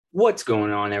What's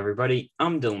going on, everybody?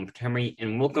 I'm Dylan Montgomery,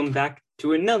 and welcome back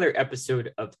to another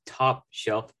episode of Top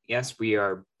Shelf. Yes, we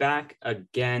are back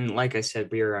again. Like I said,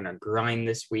 we are on a grind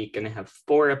this week, and I have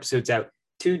 4 episodes out,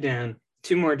 2 down,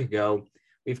 2 more to go.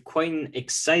 We have quite an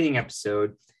exciting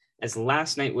episode, as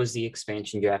last night was the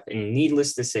expansion draft, and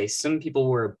needless to say, some people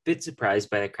were a bit surprised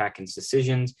by the Kraken's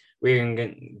decisions. We're going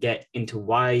to get into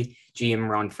why GM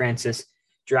Ron Francis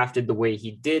drafted the way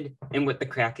he did and what the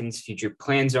Kraken's future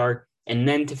plans are. And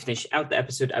then to finish out the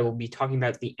episode, I will be talking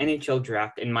about the NHL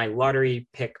draft and my lottery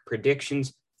pick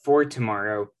predictions for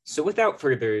tomorrow. So without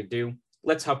further ado,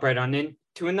 let's hop right on in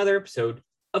to another episode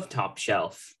of Top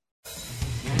Shelf.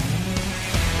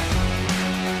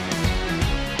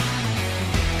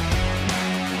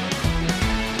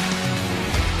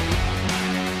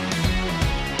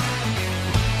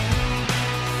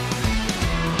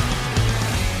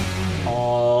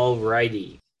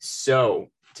 Alrighty, so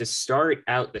to start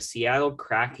out the Seattle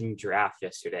Kraken draft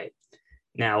yesterday.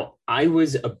 Now, I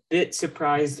was a bit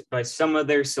surprised by some of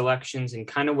their selections and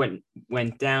kind of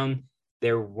went down.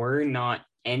 There were not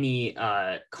any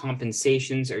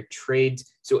compensations or trades.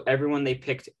 So everyone they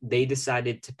picked, they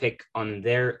decided to pick on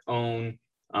their own.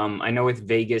 I know with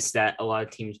Vegas that a lot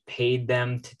of teams paid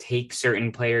them to take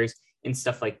certain players and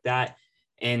stuff like that.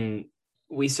 And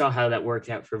we saw how that worked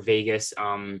out for Vegas.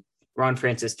 Ron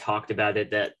Francis talked about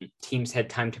it, that teams had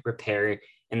time to prepare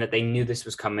and that they knew this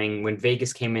was coming. When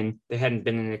Vegas came in, there hadn't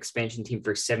been an expansion team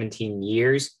for 17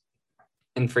 years.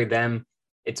 And for them,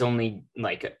 it's only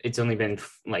been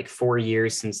like 4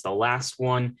 years since the last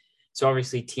one. So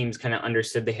obviously teams kind of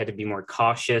understood they had to be more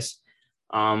cautious.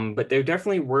 But there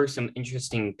definitely were some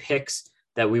interesting picks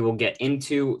that we will get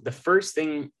into. The first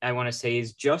thing I want to say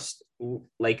is just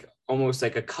like almost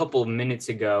like a couple of minutes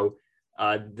ago,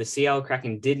 the Seattle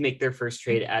Kraken did make their first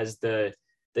trade as the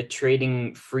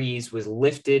trading freeze was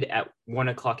lifted at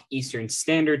 1:00 Eastern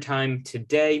Standard Time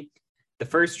today. The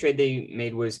first trade they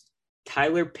made was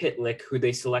Tyler Pitlick, who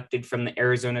they selected from the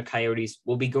Arizona Coyotes,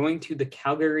 will be going to the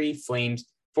Calgary Flames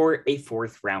for a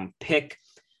 4th-round pick.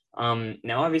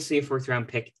 Now, obviously, a 4th-round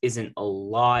pick isn't a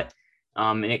lot,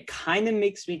 and it kind of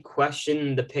makes me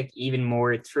question the pick even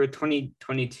more. It's for a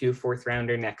 2022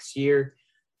 4th-rounder next year.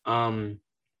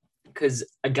 Because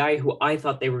a guy who I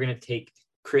thought they were going to take,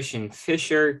 Christian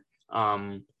Fischer,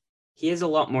 he has a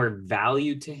lot more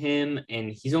value to him, and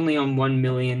he's only on $1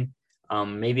 million.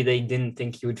 Maybe they didn't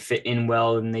think he would fit in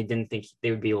well, and they didn't think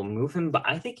they would be able to move him. But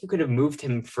I think you could have moved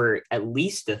him for at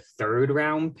least a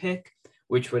 3rd-round pick,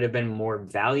 which would have been more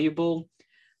valuable.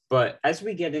 But as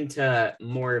we get into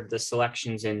more of the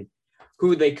selections and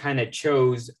who they kind of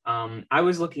chose, I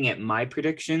was looking at my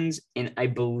predictions, and I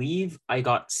believe I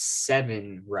got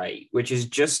 7 right, which is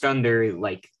just under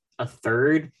like a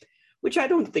third, which I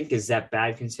don't think is that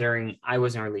bad considering I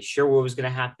wasn't really sure what was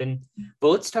going to happen. But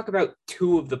let's talk about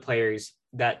 2 of the players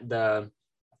that the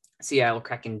Seattle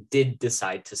Kraken did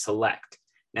decide to select.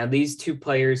 Now, these 2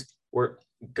 players were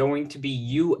going to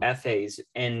be UFAs,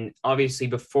 and obviously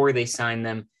before they sign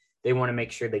them, they want to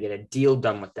make sure they get a deal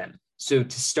done with them. So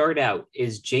to start out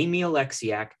is Jamie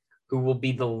Alexiak, who will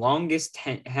be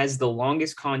has the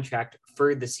longest contract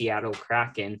for the Seattle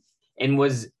Kraken and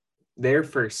was their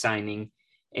first signing.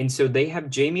 And so they have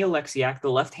Jamie Alexiak,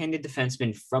 the left-handed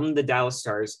defenseman from the Dallas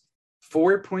Stars,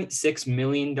 $4.6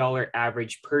 million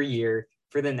average per year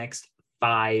for the next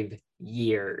 5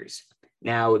 years.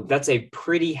 Now, that's a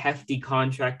pretty hefty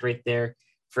contract right there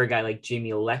for a guy like Jamie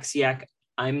Alexiak.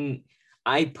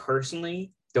 I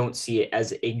personally don't see it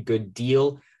as a good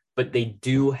deal, but they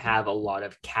do have a lot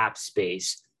of cap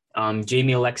space.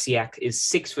 Jamie Alexiak is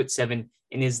 6'7"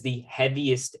 and is the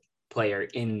heaviest player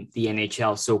in the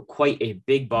NHL, so quite a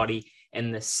big body.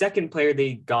 And the second player,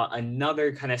 they got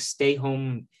another kind of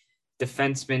stay-home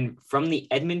defenseman from the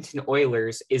Edmonton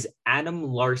Oilers, is Adam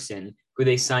Larson, who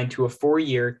they signed to a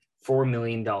 4-year, $4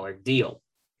 million deal.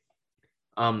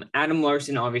 Adam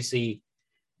Larson, obviously,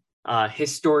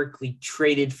 historically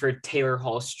traded for Taylor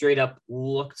Hall, straight up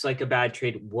looks like a bad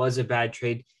trade, was a bad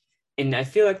trade. And I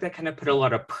feel like that kind of put a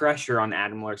lot of pressure on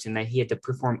Adam Larson, that he had to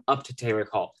perform up to Taylor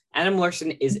Hall. Adam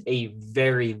Larson is a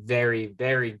very, very,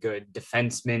 very good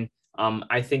defenseman.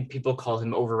 I think people call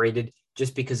him overrated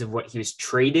just because of what he was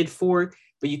traded for,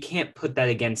 but you can't put that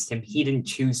against him. He didn't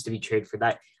choose to be traded for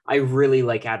that. I really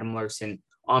like Adam Larson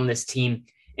on this team.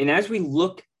 And as we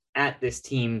look at this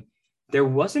team, there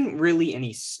wasn't really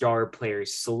any star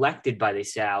players selected by the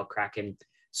Seattle Kraken.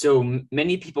 So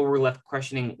many people were left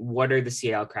questioning, what are the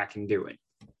Seattle Kraken doing?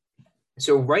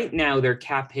 So right now, their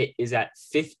cap hit is at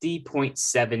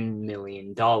 $50.7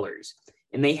 million.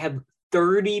 And they have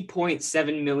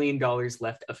 $30.7 million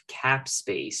left of cap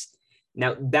space.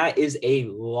 Now, that is a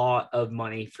lot of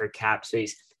money for cap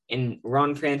space. And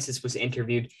Ron Francis was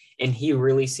interviewed, and he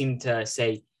really seemed to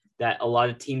say that a lot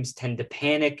of teams tend to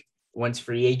panic once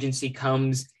free agency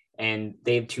comes and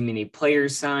they have too many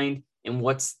players signed. And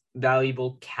what's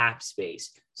valuable? Cap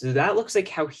space. So that looks like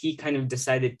how he kind of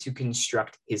decided to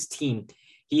construct his team.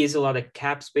 He has a lot of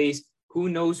cap space. Who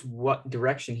knows what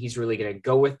direction he's really going to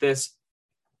go with this?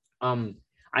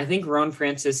 I think Ron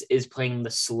Francis is playing the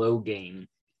slow game.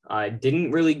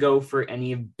 Didn't really go for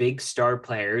any big star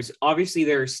players. Obviously,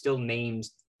 there are still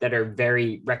names that are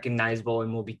very recognizable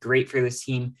and will be great for this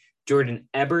team. Jordan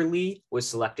Eberle was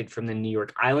selected from the New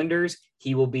York Islanders.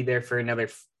 He will be there for another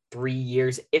 3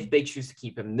 years if they choose to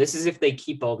keep him. This is if they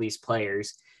keep all these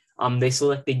players. They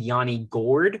selected Yanni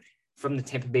Gourde from the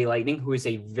Tampa Bay Lightning, who is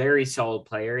a very solid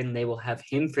player, and they will have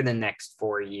him for the next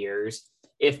 4 years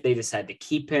if they decide to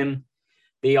keep him.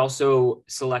 They also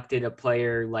selected a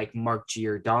player like Mark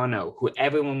Giordano, who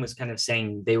everyone was kind of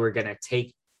saying they were going to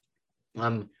take.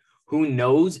 Who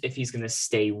knows if he's going to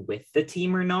stay with the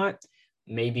team or not?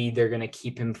 Maybe they're going to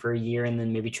keep him for a year and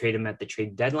then maybe trade him at the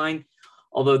trade deadline.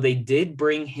 Although they did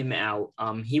bring him out.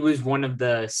 He was one of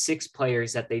the 6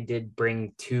 players that they did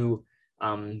bring to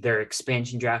their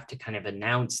expansion draft to kind of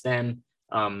announce them.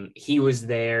 He was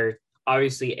there.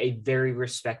 Obviously, a very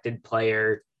respected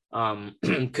player.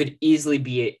 Could easily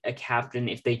be a captain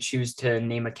if they choose to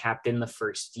name a captain the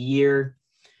first year.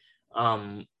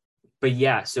 But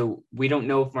yeah, so we don't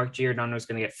know if Mark Giordano is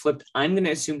going to get flipped. I'm going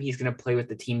to assume he's going to play with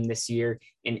the team this year.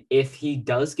 And if he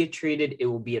does get traded, it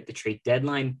will be at the trade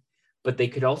deadline. But they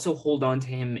could also hold on to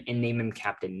him and name him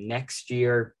captain next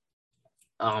year.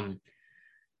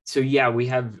 So yeah, we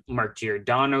have Mark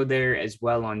Giordano there as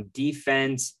well on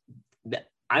defense.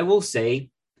 I will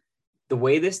say the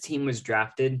way this team was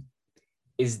drafted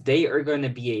is they are going to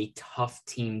be a tough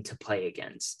team to play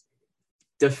against.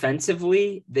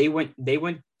 Defensively, they went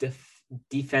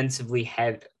defensively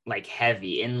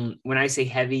heavy. And when I say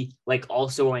heavy, like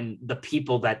also on the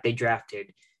people that they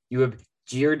drafted, you have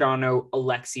Giordano,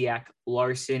 Alexiak,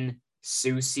 Larson,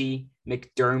 Soucy,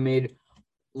 McDermott.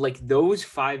 Like those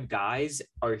 5 guys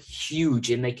are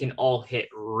huge and they can all hit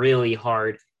really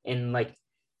hard. And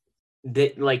they're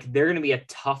going to be a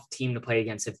tough team to play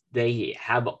against if they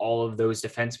have all of those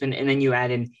defensemen. And then you add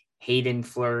in Hayden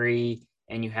Fleury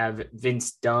and you have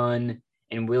Vince Dunn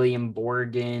and William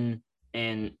Borgen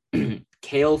and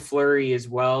Cale Fleury as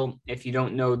well. If you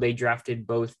don't know, they drafted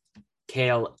both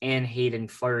Cale and Hayden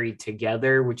Fleury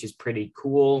together, which is pretty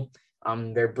cool.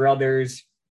 They're brothers.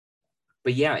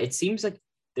 But yeah, it seems like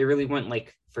they really went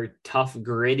for tough,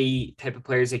 gritty type of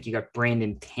players. Like you got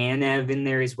Brandon Tanev in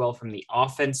there as well from the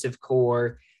offensive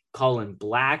core, Colin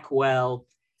Blackwell.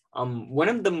 One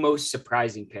of the most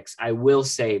surprising picks, I will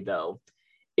say, though,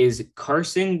 is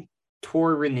Carson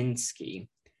Twarynski.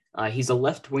 He's a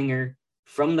left winger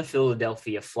from the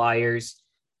Philadelphia Flyers.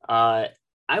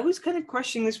 I was kind of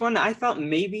questioning this one. I thought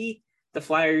maybe the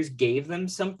Flyers gave them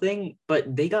something,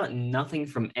 but they got nothing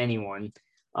from anyone.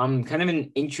 Kind of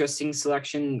an interesting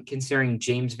selection considering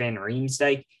James Van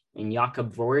Riemsdyk and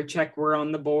Jakub Voracek were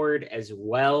on the board as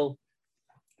well.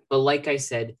 But like I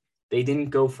said, they didn't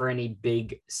go for any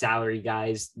big salary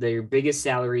guys. Their biggest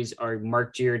salaries are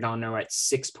Mark Giordano at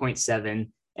 6.7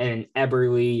 and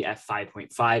Eberle at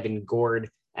 5.5 and Gourde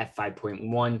at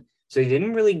 5.1. So they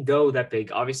didn't really go that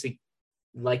big. Obviously,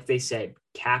 like they said,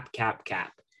 cap.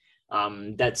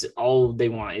 That's all they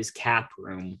want is cap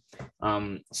room.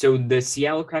 So the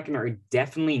Seattle Kraken are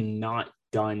definitely not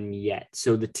done yet.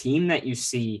 So the team that you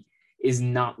see is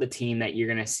not the team that you're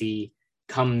going to see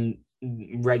come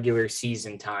regular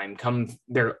season time, come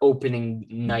their opening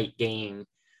night game.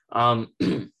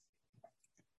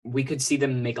 We could see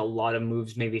them make a lot of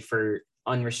moves maybe for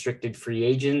unrestricted free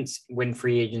agents when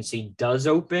free agency does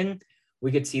open.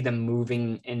 We could see them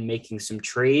moving and making some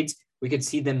trades. We could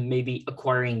see them maybe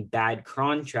acquiring bad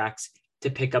contracts to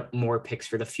pick up more picks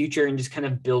for the future and just kind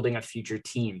of building a future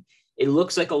team. It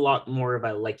looks like a lot more of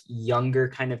a younger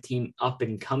kind of team up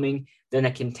and coming than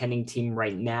a contending team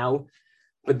right now.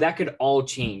 But that could all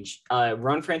change.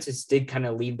 Ron Francis did kind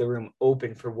of leave the room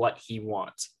open for what he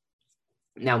wants.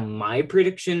 Now, my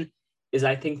prediction is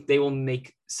I think they will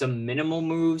make some minimal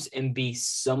moves and be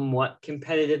somewhat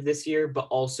competitive this year, but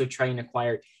also try and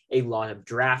acquire a lot of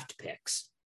draft picks.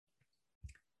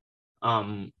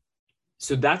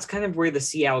 So that's kind of where the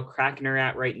Seattle Kraken are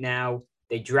at right now.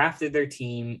 They drafted their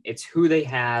team. It's who they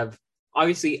have.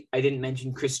 Obviously, I didn't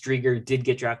mention Chris Driedger did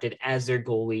get drafted as their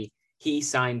goalie. He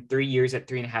signed 3 years at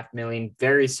 $3.5 million.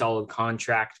 Very solid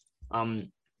contract.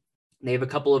 They have a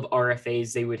couple of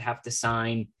RFAs they would have to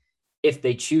sign if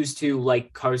they choose to,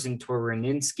 like Carson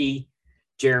Twarynski,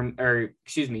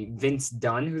 Vince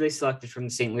Dunn, who they selected from the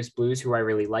St. Louis Blues, who I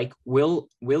really like.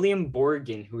 William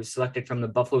Borgen, who was selected from the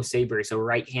Buffalo Sabres, a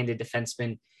right-handed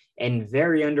defenseman and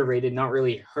very underrated, not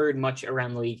really heard much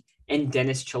around the league. And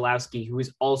Dennis Cholowski, who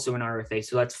is also an RFA.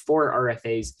 So that's 4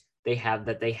 RFAs they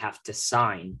have to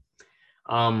sign.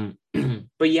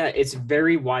 But yeah, it's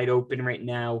very wide open right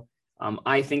now.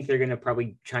 I think they're going to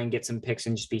probably try and get some picks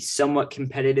and just be somewhat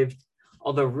competitive.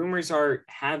 Although rumors are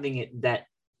having it that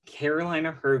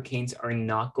Carolina Hurricanes are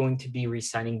not going to be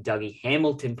re-signing Dougie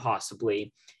Hamilton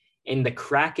possibly, and the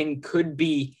Kraken could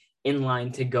be in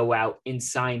line to go out and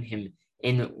sign him.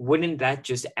 And wouldn't that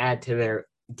just add to their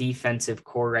defensive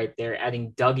core right there,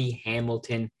 adding Dougie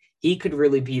Hamilton? He could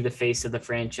really be the face of the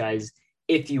franchise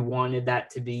if you wanted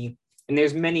that to be. And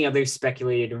there's many other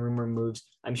speculated and rumor moves.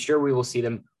 I'm sure we will see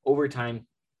them over time.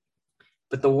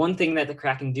 But the one thing that the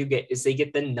Kraken do get is they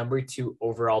get the number 2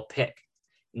 overall pick.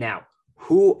 Now,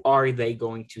 who are they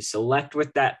going to select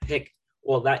with that pick?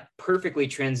 Well, that perfectly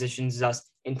transitions us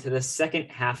into the second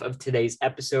half of today's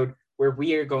episode, where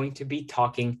we are going to be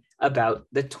talking about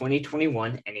the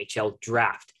 2021 NHL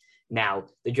draft. Now,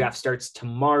 the draft starts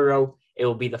tomorrow. It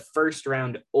will be the first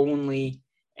round only.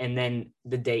 And then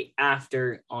the day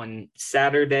after, on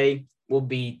Saturday, will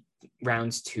be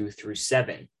rounds 2 through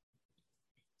 7.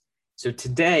 So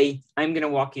today, I'm going to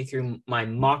walk you through my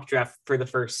mock draft for the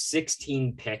first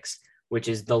 16 picks, which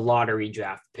is the lottery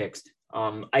draft picks.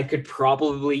 I could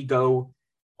probably go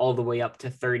all the way up to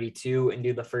 32 and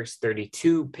do the first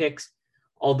 32 picks,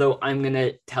 although I'm going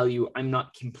to tell you I'm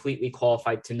not completely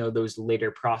qualified to know those later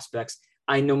prospects.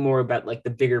 I know more about like the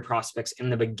bigger prospects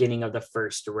in the beginning of the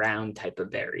first round type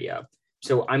of area.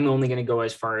 So I'm only going to go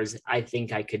as far as I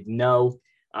think I could know.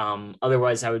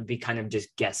 Otherwise, I would be kind of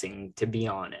just guessing, to be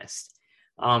honest.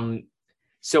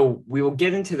 So we will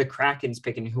get into the Kraken's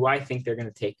pick and who I think they're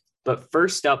going to take. But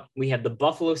first up, we have the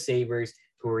Buffalo Sabres,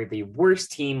 who were the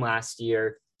worst team last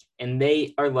year, and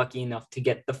they are lucky enough to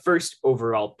get the first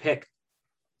overall pick.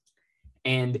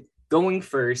 And going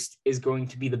first is going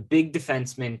to be the big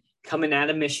defenseman coming out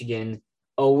of Michigan,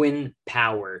 Owen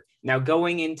Power. Now,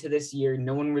 going into this year,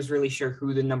 no one was really sure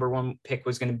who the number 1 pick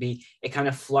was going to be. It kind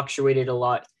of fluctuated a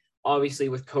lot. Obviously,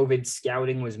 with COVID,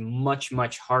 scouting was much,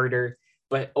 much harder.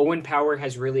 But Owen Power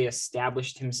has really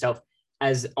established himself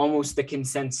as almost the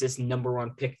consensus number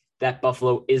 1 pick that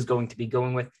Buffalo is going to be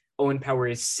going with. Owen Power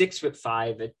is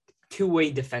 6'5", a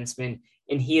 2-way defenseman,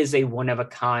 and he is a one of a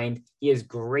kind. He has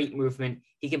great movement.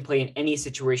 He can play in any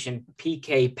situation,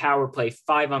 PK, power play,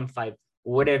 5-on-5,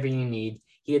 whatever you need.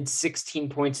 He had 16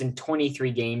 points in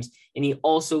 23 games, and he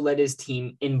also led his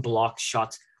team in block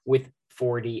shots with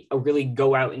 40, a really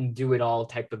go out and do it all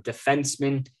type of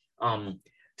defenseman.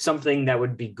 Something that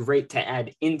would be great to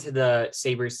add into the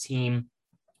Sabres team.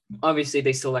 Obviously,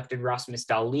 they selected Rasmus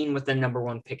Dahlin with the number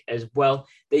 1 pick as well.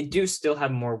 They do still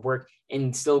have more work,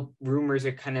 and still rumors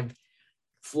are kind of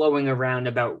flowing around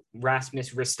about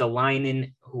Rasmus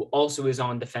Ristolainen, who also is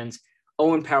on defense.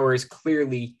 Owen Power is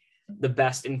clearly the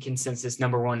best and consensus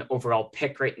number 1 overall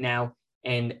pick right now,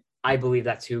 and I believe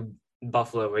that's who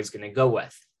Buffalo is going to go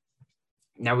with.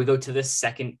 Now we go to the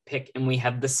second pick, and we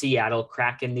have the Seattle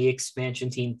Kraken, the expansion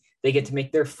team. They get to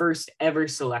make their first ever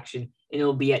selection, and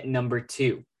it'll be at number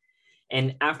 2.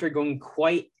 And after going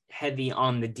quite heavy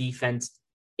on the defense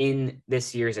in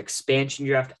this year's expansion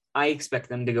draft, I expect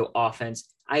them to go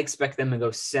offense. I expect them to go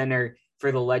center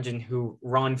for the legend who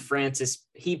Ron Francis,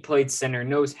 he played center,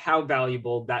 knows how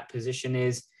valuable that position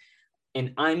is.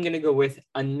 And I'm going to go with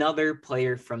another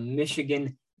player from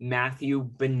Michigan, Matthew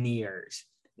Beniers.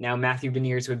 Now, Matthew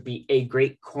Beniers would be a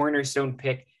great cornerstone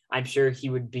pick. I'm sure he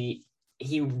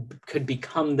could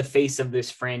become the face of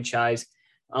this franchise.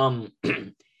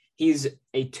 He's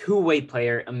a 2-way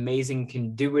player, amazing,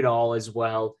 can do it all as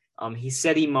well. He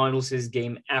said he models his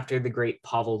game after the great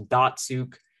Pavel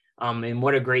Datsyuk, and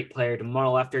what a great player to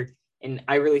model after. And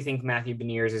I really think Matthew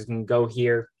Beniers is going to go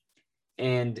here.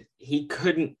 And he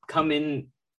couldn't come in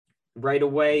right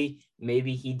away.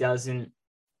 Maybe he doesn't.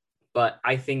 But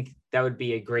I think that would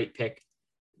be a great pick.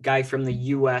 Guy from the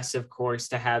U.S., of course,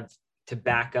 to have to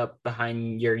back up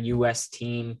behind your U.S.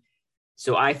 team.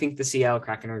 So I think the Seattle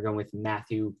Kraken are going with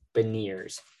Matthew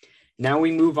Beniers. Now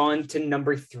we move on to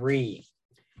number 3.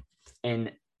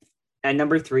 And at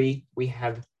number 3, we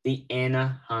have the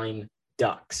Anaheim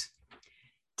Ducks.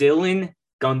 Dylan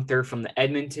Gunther from the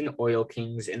Edmonton Oil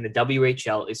Kings in the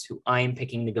WHL is who I am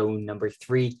picking to go number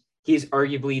 3. He is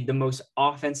arguably the most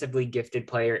offensively gifted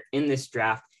player in this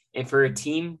draft. And for a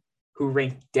team who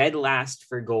ranked dead last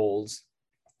for goals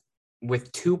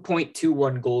with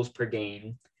 2.21 goals per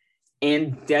game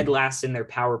and dead last in their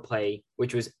power play,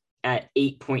 which was at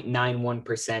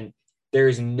 8.91%, there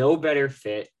is no better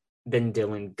fit than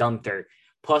Dylan Guenther.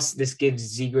 Plus, this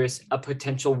gives Zegras a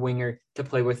potential winger to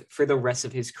play with for the rest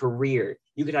of his career.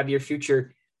 You could have your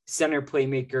future center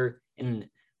playmaker and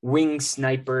wing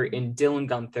sniper in Dylan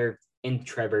Guenther and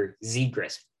Trevor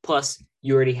Zegras. Plus,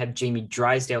 you already have Jamie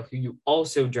Drysdale, who you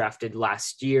also drafted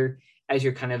last year, as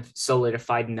your kind of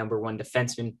solidified number one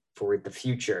defenseman for the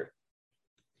future.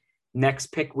 Next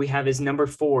pick we have is number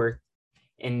 4,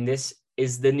 and this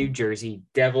is the New Jersey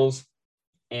Devils.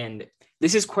 And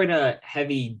this is quite a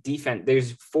heavy defense.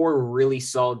 There's 4 really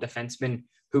solid defensemen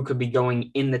who could be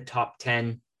going in the top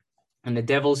 10. And the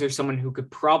Devils are someone who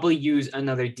could probably use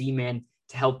another D-man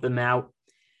to help them out.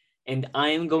 And I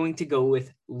am going to go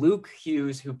with Luke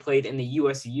Hughes, who played in the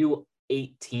US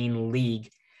U18 League,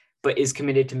 but is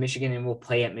committed to Michigan and will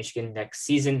play at Michigan next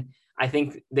season. I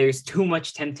think there's too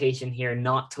much temptation here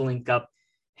not to link up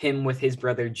him with his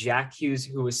brother Jack Hughes,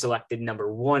 who was selected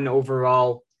number 1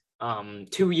 overall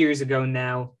 2 years ago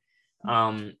now.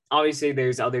 Obviously,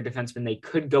 there's other defensemen they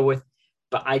could go with,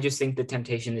 but I just think the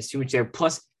temptation is too much there.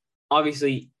 Plus,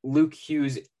 obviously, Luke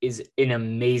Hughes is an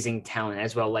amazing talent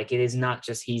as well. Like, it is not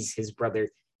just he's his brother.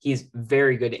 He's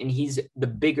very good, and he's the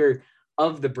bigger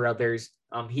of the brothers.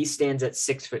 He stands at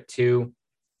 6'2",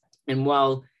 and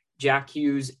while Jack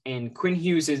Hughes and Quinn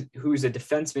Hughes, who's a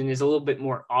defenseman, is a little bit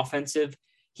more offensive,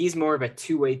 he's more of a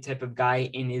two-way type of guy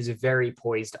and is very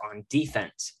poised on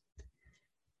defense.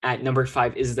 At number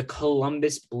 5 is the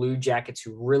Columbus Blue Jackets,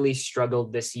 who really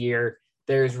struggled this year.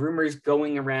 There's rumors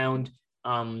going around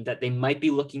that they might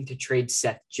be looking to trade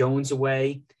Seth Jones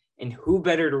away. And who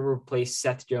better to replace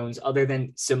Seth Jones other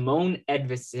than Simone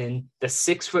Edvinsson, the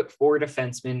 6'4"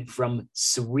 defenseman from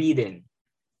Sweden.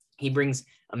 He brings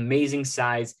amazing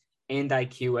size and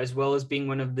IQ, as well as being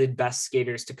one of the best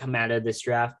skaters to come out of this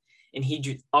draft. And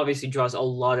he obviously draws a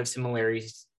lot of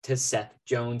similarities to Seth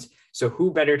Jones. So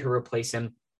who better to replace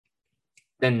him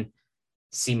than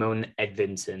Simone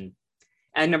Edvinsson?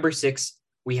 At number 6,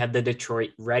 we have the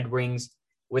Detroit Red Wings.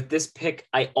 With this pick,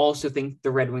 I also think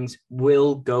the Red Wings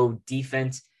will go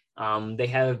defense. They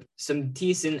have some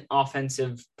decent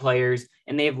offensive players,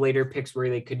 and they have later picks where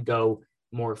they could go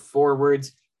more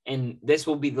forwards. And this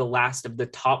will be the last of the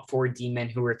top 4 D-men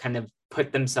who are kind of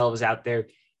put themselves out there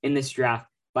in this draft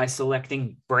by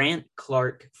selecting Brandt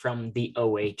Clark from the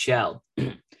OHL.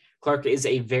 Clark is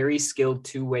a very skilled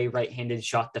two-way right-handed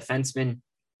shot defenseman.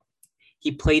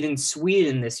 He played in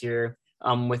Sweden this year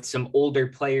with some older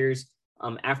players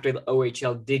after the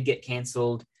OHL did get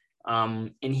canceled.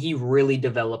 And he really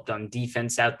developed on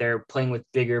defense out there, playing with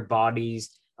bigger bodies.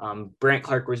 Brandt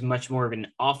Clark was much more of an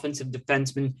offensive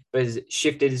defenseman, but has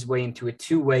shifted his way into a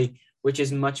two-way, which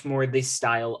is much more the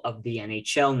style of the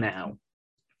NHL now.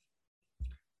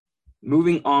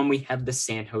 Moving on, we have the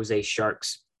San Jose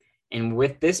Sharks. And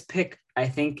with this pick, I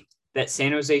think that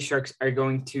San Jose Sharks are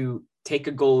going to take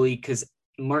a goalie because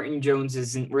Martin Jones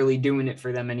isn't really doing it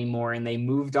for them anymore, and they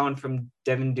moved on from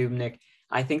Devin Dubnyk.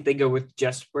 I think they go with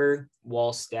Jesper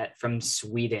Wallstedt from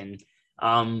Sweden.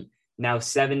 Now,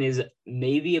 7 is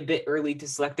maybe a bit early to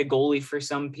select a goalie for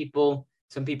some people.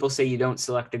 Some people say you don't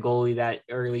select a goalie that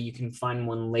early. You can find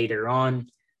one later on.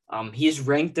 He is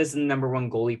ranked as the number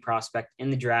 1 goalie prospect in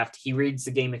the draft. He reads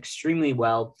the game extremely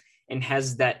well and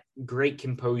has that great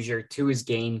composure to his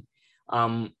game.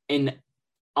 And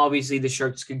obviously, the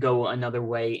Sharks could go another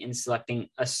way in selecting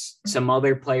some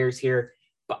other players here,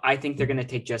 but I think they're going to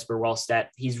take Jesper Wallstedt.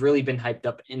 He's really been hyped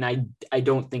up, and I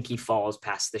don't think he falls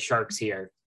past the Sharks here.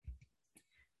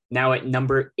 Now at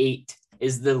number 8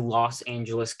 is the Los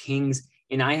Angeles Kings,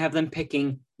 and I have them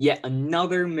picking yet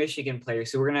another Michigan player.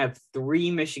 So we're going to have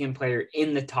 3 Michigan players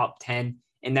in the top 10,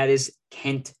 and that is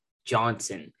Kent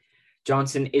Johnson.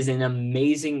 Johnson is an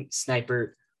amazing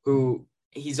sniper who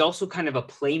he's also kind of a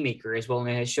playmaker as well, and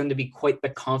has shown to be quite the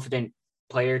confident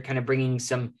player, kind of bringing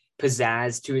some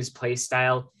pizzazz to his play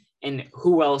style. And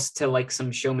who else to like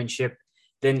some showmanship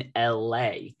than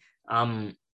LA?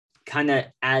 Kind of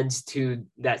adds to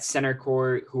that center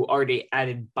core who already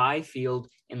added Byfield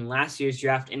in last year's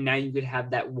draft, and now you could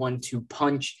have that 1-2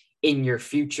 punch in your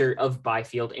future of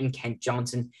Byfield and Kent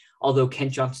Johnson, although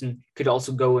Kent Johnson could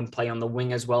also go and play on the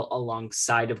wing as well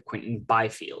alongside of Quentin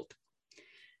Byfield.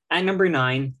 At number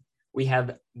 9, we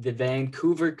have the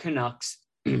Vancouver Canucks,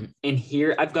 and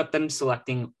here I've got them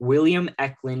selecting William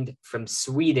Eklund from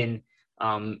Sweden.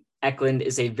 Eklund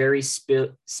is a very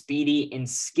speedy and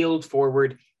skilled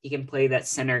forward. He can play that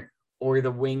center or the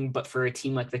wing, but for a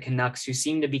team like the Canucks, who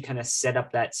seem to be kind of set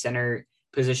up that center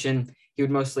position, he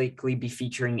would most likely be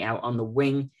featuring out on the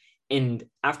wing. And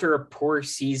after a poor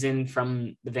season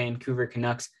from the Vancouver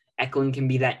Canucks, Eklund can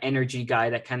be that energy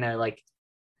guy that kind of like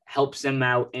helps them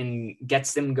out and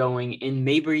gets them going, and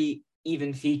maybe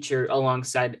even feature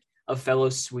alongside a fellow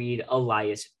Swede,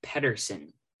 Elias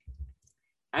Pettersson.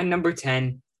 At number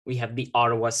 10, we have the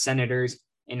Ottawa Senators.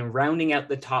 And rounding out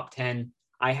the top 10,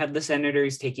 I have the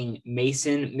Senators taking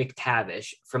Mason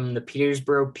McTavish from the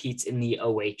Peterborough Petes in the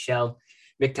OHL.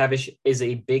 McTavish is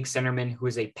a big centerman who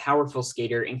is a powerful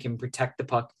skater and can protect the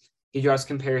puck. He draws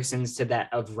comparisons to that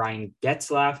of Ryan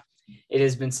Getzlaf. It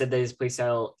has been said that his play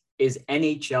style is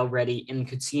NHL ready and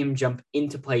could see him jump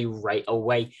into play right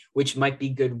away, which might be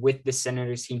good with the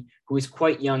Senators team, who is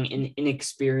quite young and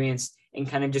inexperienced, and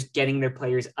kind of just getting their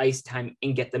players ice time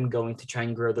and get them going to try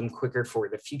and grow them quicker for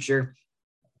the future.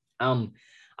 I'm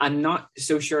not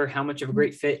so sure how much of a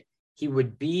great fit he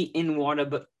would be in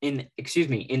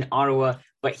Ottawa,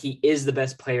 but he is the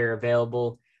best player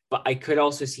available. But I could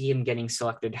also see him getting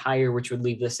selected higher, which would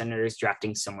leave the Senators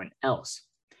drafting someone else.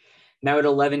 Now at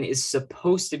 11 is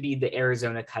supposed to be the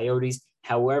Arizona Coyotes.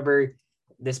 However,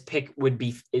 this pick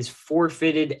is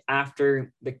forfeited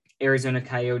after the Arizona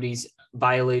Coyotes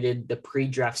violated the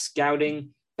pre-draft scouting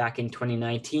back in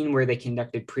 2019, where they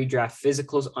conducted pre-draft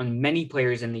physicals on many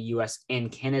players in the US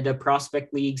and Canada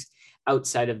prospect leagues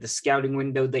outside of the scouting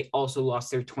window. They also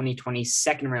lost their 2020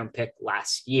 second round pick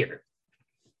last year.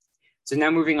 So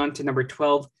now moving on to number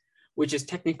 12, which is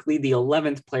technically the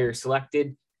 11th player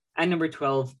selected. At number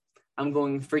 12, I'm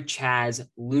going for Chaz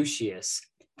Lucius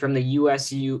from the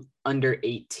USU under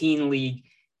 18 league.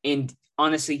 And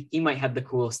honestly, he might have the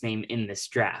coolest name in this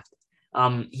draft.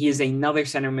 He is another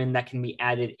centerman that can be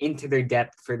added into their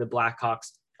depth for the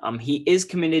Blackhawks. He is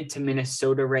committed to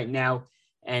Minnesota right now,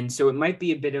 and so it might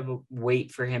be a bit of a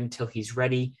wait for him till he's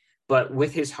ready. But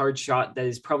with his hard shot that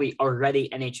is probably already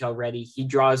NHL ready, he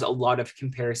draws a lot of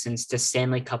comparisons to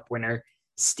Stanley Cup winner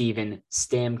Steven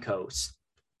Stamkos.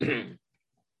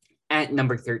 At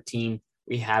number 13,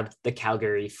 we have the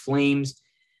Calgary Flames.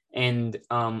 And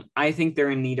I think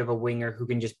they're in need of a winger who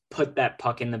can just put that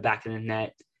puck in the back of the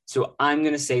net. So I'm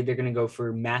going to say they're going to go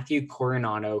for Matthew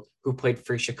Coronato, who played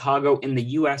for Chicago in the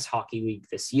U.S. Hockey League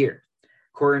this year.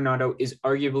 Coronato is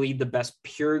arguably the best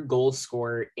pure goal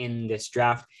scorer in this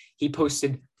draft. He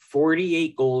posted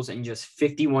 48 goals in just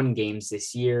 51 games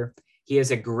this year. He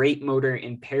has a great motor,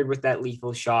 and paired with that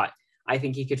lethal shot, I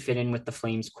think he could fit in with the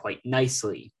Flames quite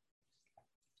nicely.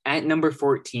 At number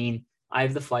 14, I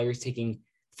have the Flyers taking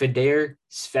Fedor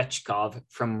Svechkov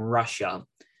from Russia.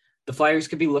 The Flyers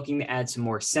could be looking to add some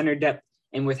more center depth,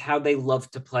 and with how they love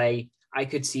to play, I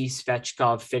could see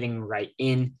Svechkov fitting right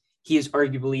in. He is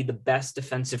arguably the best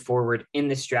defensive forward in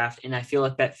this draft, and I feel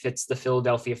like that fits the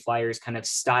Philadelphia Flyers kind of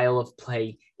style of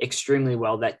play extremely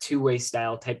well, that two-way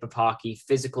style type of hockey,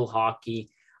 physical hockey.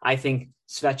 I think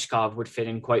Svechkov would fit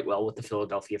in quite well with the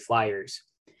Philadelphia Flyers.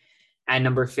 At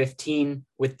number 15,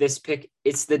 with this pick,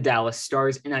 it's the Dallas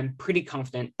Stars, and I'm pretty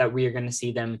confident that we are going to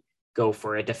see them go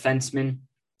for a defenseman.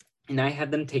 And I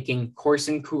have them taking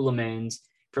Corson Ceulemans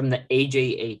from the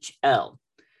AJHL.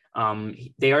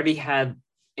 They already have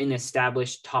an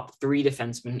established top three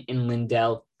defensemen in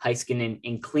Lindell, Heiskanen,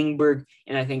 and Klingberg,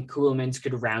 and I think Ceulemans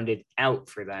could round it out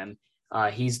for them.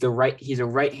 He's a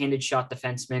right-handed shot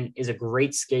defenseman, is a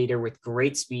great skater with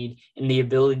great speed and the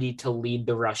ability to lead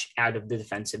the rush out of the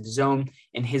defensive zone,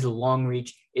 and his long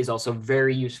reach is also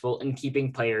very useful in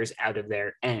keeping players out of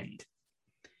their end.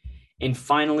 And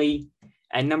finally,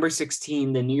 at number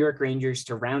 16, the New York Rangers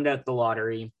to round out the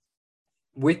lottery.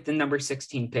 With the number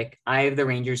 16 pick, I have the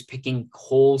Rangers picking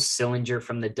Cole Sillinger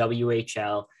from the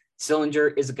WHL.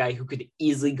 Sillinger is a guy who could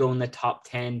easily go in the top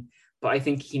 10, but I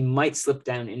think he might slip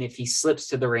down. And if he slips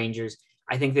to the Rangers,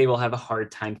 I think they will have a hard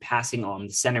time passing on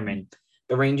the centerman.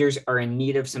 The Rangers are in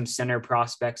need of some center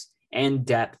prospects and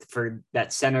depth for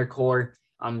that center core.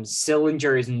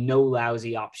 Sillinger is no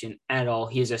lousy option at all.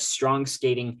 He is a strong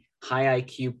skating, high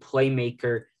IQ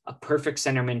playmaker, a perfect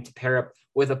centerman to pair up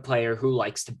with a player who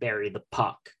likes to bury the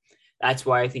puck. That's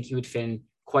why I think he would fit in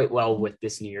quite well with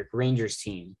this New York Rangers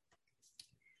team.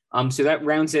 So that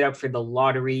rounds it up for the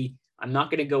lottery. I'm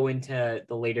not going to go into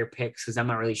the later picks because I'm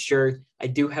not really sure. I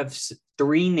do have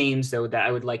three names, though, that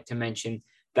I would like to mention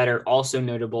that are also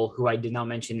notable who I did not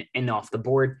mention and off the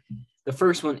board. The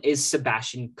first one is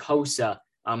Sebastian Cossa.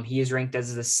 He is ranked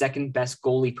as the second best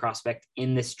goalie prospect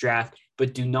in this draft,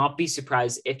 but do not be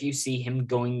surprised if you see him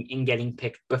going and getting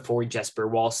picked before Jesper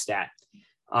Wallstedt.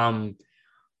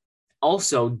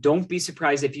 Also, don't be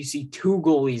surprised if you see two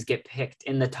goalies get picked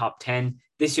in the top 10.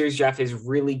 This year's draft is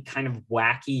really kind of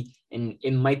wacky, and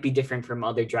it might be different from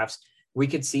other drafts. We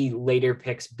could see later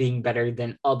picks being better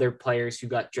than other players who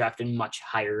got drafted much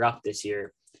higher up this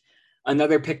year.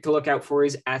 Another pick to look out for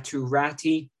is Atu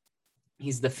Ratti.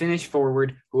 He's the Finnish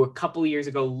forward who a couple of years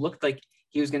ago looked like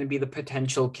he was going to be the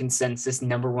potential consensus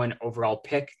number 1 overall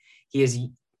pick. He has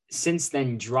since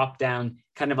then dropped down,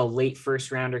 kind of a late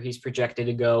first rounder he's projected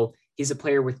to go. He's a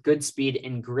player with good speed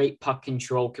and great puck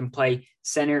control, can play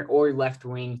center or left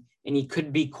wing, and he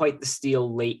could be quite the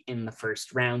steal late in the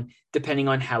first round, depending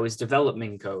on how his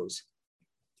development goes.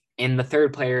 And the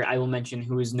third player I will mention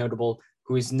who is notable,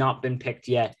 who has not been picked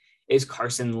yet, is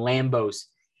Carson Lambos.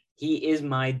 He is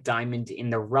my diamond in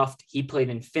the rough. He played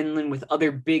in Finland with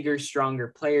other bigger,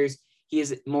 stronger players. He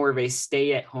is more of a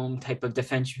stay-at-home type of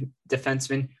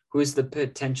defenseman who has the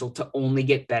potential to only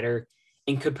get better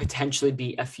and could potentially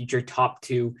be a future top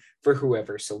 2 for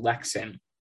whoever selects him.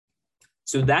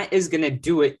 So that is going to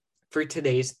do it for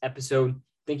today's episode.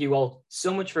 Thank you all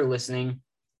so much for listening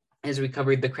as we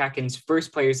covered the Kraken's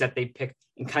first players that they picked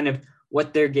and kind of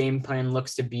what their game plan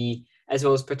looks to be, as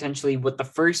well as potentially what the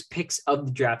first picks of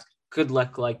the draft could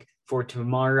look like for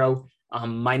tomorrow.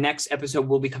 My next episode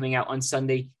will be coming out on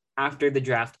Sunday after the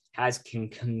draft has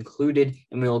concluded,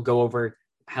 and we'll go over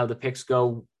how the picks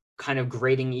go, kind of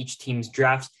grading each team's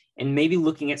drafts, and maybe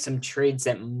looking at some trades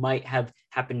that might have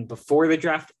happened before the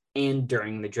draft and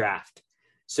during the draft.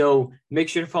 So make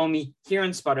sure to follow me here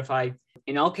on Spotify,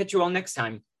 and I'll catch you all next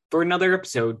time for another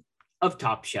episode of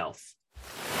Top Shelf.